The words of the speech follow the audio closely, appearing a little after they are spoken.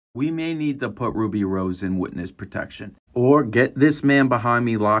We may need to put Ruby Rose in witness protection or get this man behind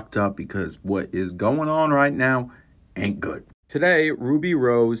me locked up because what is going on right now ain't good. Today, Ruby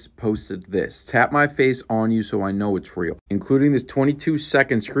Rose posted this: "Tap my face on you so I know it's real," including this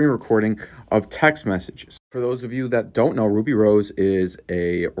 22-second screen recording of text messages. For those of you that don't know, Ruby Rose is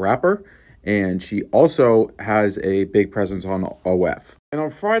a rapper, and she also has a big presence on OF. And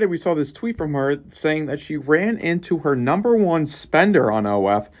on Friday, we saw this tweet from her saying that she ran into her #1 spender on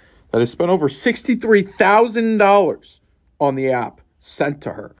OF that has spent over $63,000 on the app sent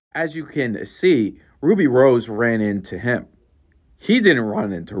to her. As you can see, Ruby Rose ran into him. He didn't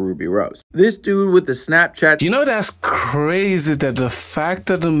run into Ruby Rose. This dude with the Snapchat. You know, that's crazy that the fact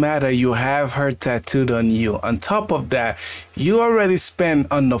of the matter, you have her tattooed on you. On top of that, you already spent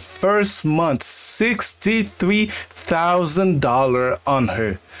on the first month $63,000 on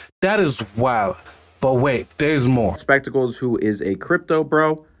her. That is wild. But wait, there's more. Spectacles, who is a crypto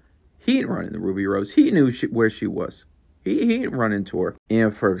bro, he didn't run into Ruby Rose. He knew where she was. He didn't run into her.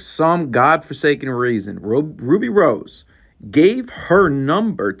 And for some godforsaken reason, Ruby Rose gave her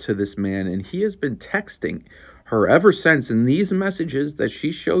number to this man, and he has been texting her ever since, and these messages that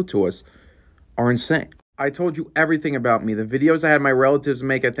she showed to us are insane. I told you everything about me. The videos I had my relatives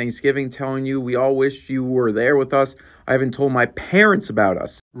make at Thanksgiving telling you we all wished you were there with us. I haven't told my parents about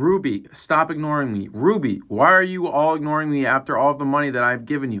us. Ruby, stop ignoring me. Ruby, why are you all ignoring me after all of the money that I've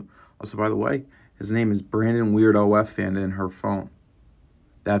given you? Also, by the way, his name is Brandon Weird OF Fan in her phone.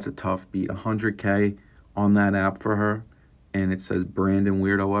 That's a tough beat. 100K on that app for her. And it says Brandon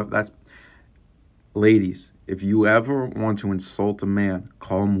Weird OF. That's, ladies, if you ever want to insult a man,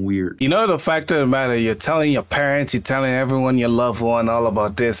 call him weird. You know, the fact of the matter, you're telling your parents, you're telling everyone, your loved one, all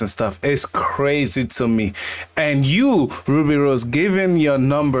about this and stuff. It's crazy to me. And you, Ruby Rose, giving your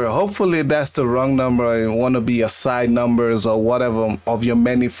number, hopefully that's the wrong number. It want to be your side numbers or whatever of your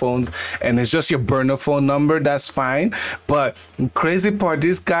many phones, and it's just your burner phone number. That's fine. But crazy part,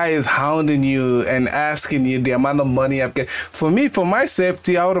 this guy is hounding you and asking you the amount of money I've got. For me, for my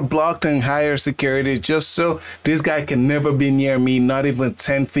safety, I would have blocked and hired security just so this guy can never be near me, not even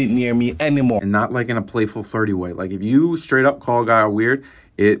 10 feet near me anymore. And not like in a playful, flirty way. Like if you straight up call a guy weird,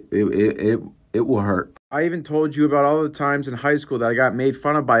 it will hurt. I even told you about all the times in high school that I got made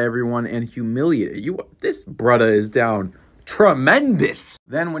fun of by everyone and humiliated. This brother is down tremendous.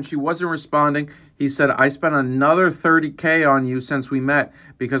 Then when she wasn't responding, he said, "I spent another 30K on you since we met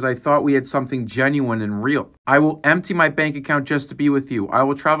because I thought we had something genuine and real. I will empty my bank account just to be with you. I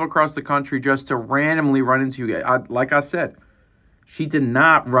will travel across the country just to randomly run into you." Like I said, she did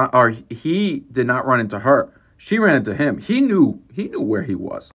not run, or he did not run into her. She ran into him. He knew where he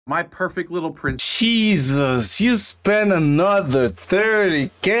was. My perfect little prince. Jesus, you spent another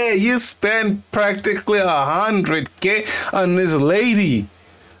 30K. You spent practically 100K on this lady.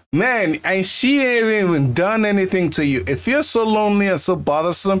 Man, and she ain't even done anything to you. If you're so lonely and so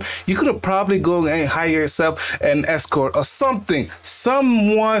bothersome, you could have probably go and hire yourself an escort or something.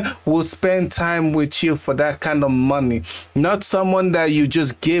 Someone will spend time with you for that kind of money. Not someone that you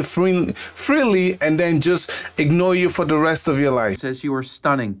just give freely and then just ignore you for the rest of your life. He says, "You are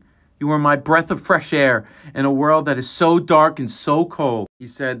stunning. You are my breath of fresh air in a world that is so dark and so cold." He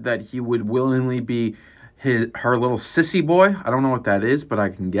said that he would willingly be her little sissy boy, I don't know what that is, but I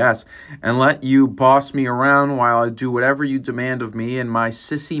can guess, and let you boss me around while I do whatever you demand of me in my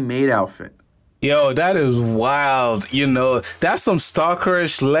sissy maid outfit. Yo, that is wild. You know, that's some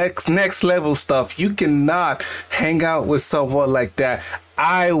stalkerish next level stuff. You cannot hang out with someone like that.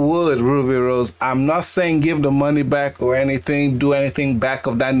 I would, Ruby Rose. I'm not saying give the money back or anything, do anything back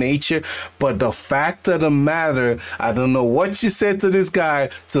of that nature. But the fact of the matter, I don't know what you said to this guy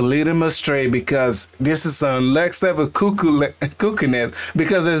to lead him astray, because this is some next level cuckoo-ness.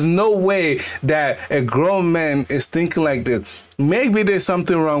 Because there's no way that a grown man is thinking like this. Maybe there's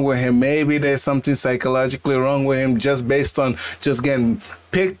something wrong with him. Maybe there's something psychologically wrong with him just based on just getting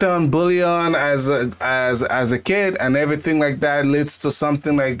picked on, bullied on as a kid, and everything like that leads to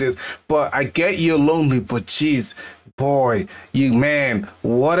something like this. But I get you're lonely, but geez, boy,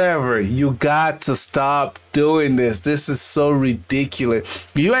 whatever, you got to stop doing this. This is so ridiculous.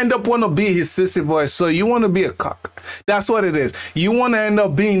 You end up want to be his sissy boy, so you want to be a cock. That's what it is. You want to end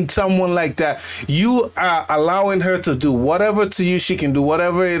up being someone like that. You are allowing her to do whatever to you. She can do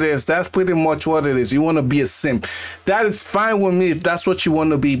whatever it is. That's pretty much what it is. You want to be a simp. That is fine with me if that's what you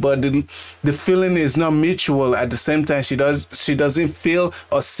want to be, but the feeling is not mutual. At the same time, she doesn't feel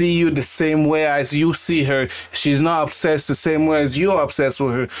or see you the same way as you see her. She's not obsessed the same way as you're obsessed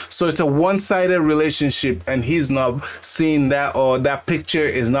with her. So it's a one-sided relationship. shape and he's not seeing that, or that picture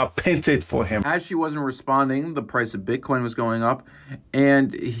is not painted for him. As she wasn't responding, the price of Bitcoin was going up,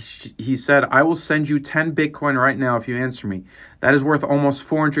 and he said, I will send you 10 Bitcoin right now if you answer me. That is worth almost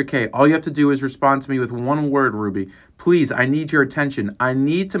 400K. All you have to do is respond to me with one word, Ruby. Please, I need your attention. I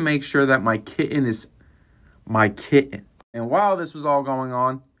need to make sure that my kitten is my kitten. And while this was all going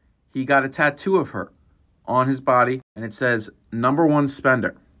on, he got a tattoo of her on his body, and it says, #1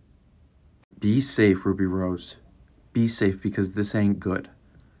 spender. Be safe, Ruby Rose. Be safe, because this ain't good.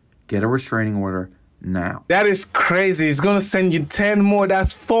 Get a restraining order now. That is crazy. He's gonna send you 10 more.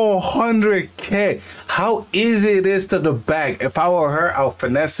 That's 400K. How easy it is to the bag. If I were her, I'll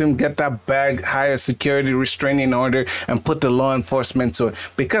finesse him, get that bag, hire security restraining order, and put the law enforcement to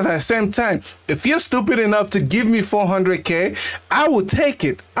it. Because at the same time, if you're stupid enough to give me 400K, I would take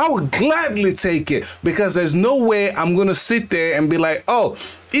it. I would gladly take it, because there's no way I'm gonna sit there and be like, oh,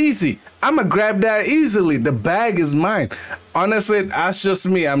 easy, I'm gonna grab that easily. The bag is mine. Honestly, that's just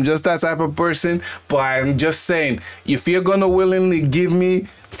me. I'm just that type of person. But I'm just saying, if you're gonna willingly give me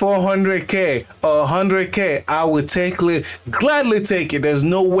 400K or 100K, I would gladly take it. There's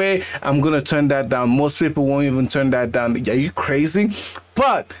no way I'm gonna turn that down. Most people won't even turn that down. Are you crazy?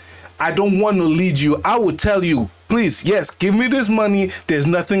 But I don't want to lead you. I would tell you, please, yes, give me this money. There's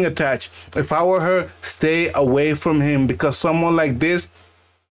nothing attached. If I were her, stay away from him, because someone like this,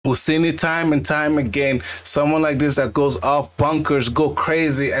 we've seen it time and time again. Someone like this that goes off bunkers, go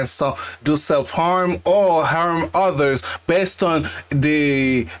crazy, and do self-harm or harm others based on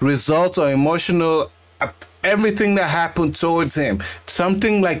the results or emotional everything that happened towards him.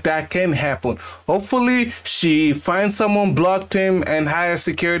 Something like that can happen. Hopefully she finds someone, blocked him, and hire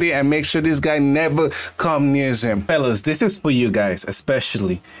security and make sure this guy never come near him. Fellas, this is for you guys,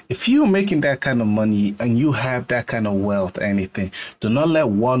 especially if you're making that kind of money and you have that kind of wealth, anything, do not let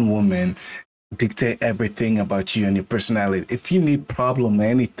one woman dictate everything about you and your personality. If you need problem,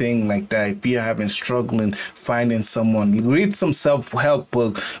 anything like that, if you're having struggling finding someone, read some self-help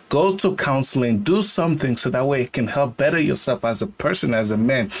book, go to counseling, do something so that way it can help better yourself as a person, as a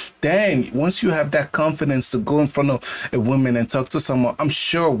man. Then once you have that confidence to go in front of a woman and talk to someone, I'm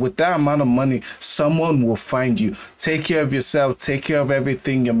sure with that amount of money, someone will find you. Take care of yourself, take care of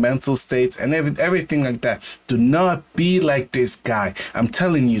everything, your mental state and everything like that. Do not be like this guy. I'm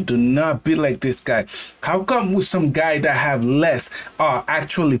telling you, do not be like this guy. How come with some guy that have less are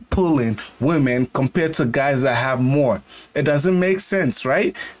actually pulling women compared to guys that have more? It doesn't make sense,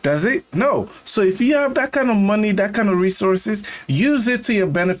 right? Does it? No. So if you have that kind of money, that kind of resources, use it to your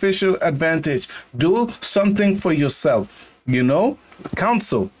beneficial advantage. Do something for yourself, you know,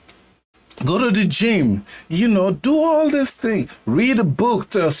 counsel. Go to the gym, you know, do all this thing. Read a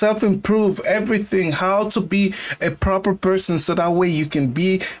book to self-improve everything, how to be a proper person so that way you can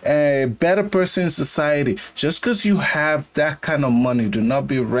be a better person in society. Just because you have that kind of money, do not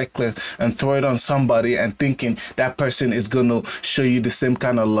be reckless and throw it on somebody and thinking that person is going to show you the same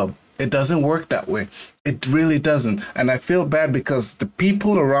kind of love. It doesn't work that way. It really doesn't. And I feel bad because the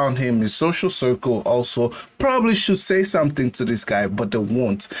people around him, his social circle also probably should say something to this guy, but they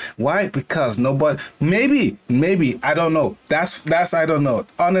won't. Why? Because nobody, maybe, I don't know. That's, I don't know.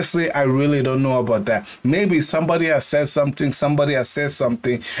 Honestly, I really don't know about that. Maybe somebody has said something,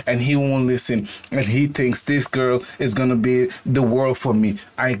 and he won't listen. And he thinks this girl is going to be the world for me.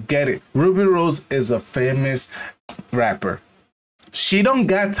 I get it. Rubi Rose is a famous rapper. She don't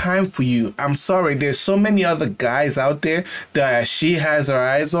got time for you. I'm sorry. There's so many other guys out there that she has her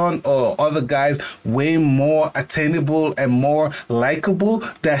eyes on, or other guys way more attainable and more likable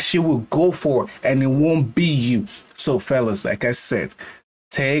that she will go for, and it won't be you. So fellas, like I said,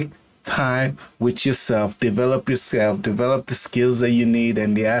 take time with yourself, develop the skills that you need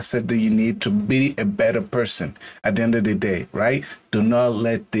and the asset that you need to be a better person at the end of the day, right? Do not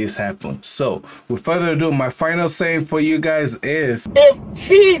let this happen. So with further ado, my final saying for you guys is, if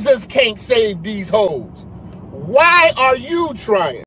Jesus can't save these hoes, why are you trying?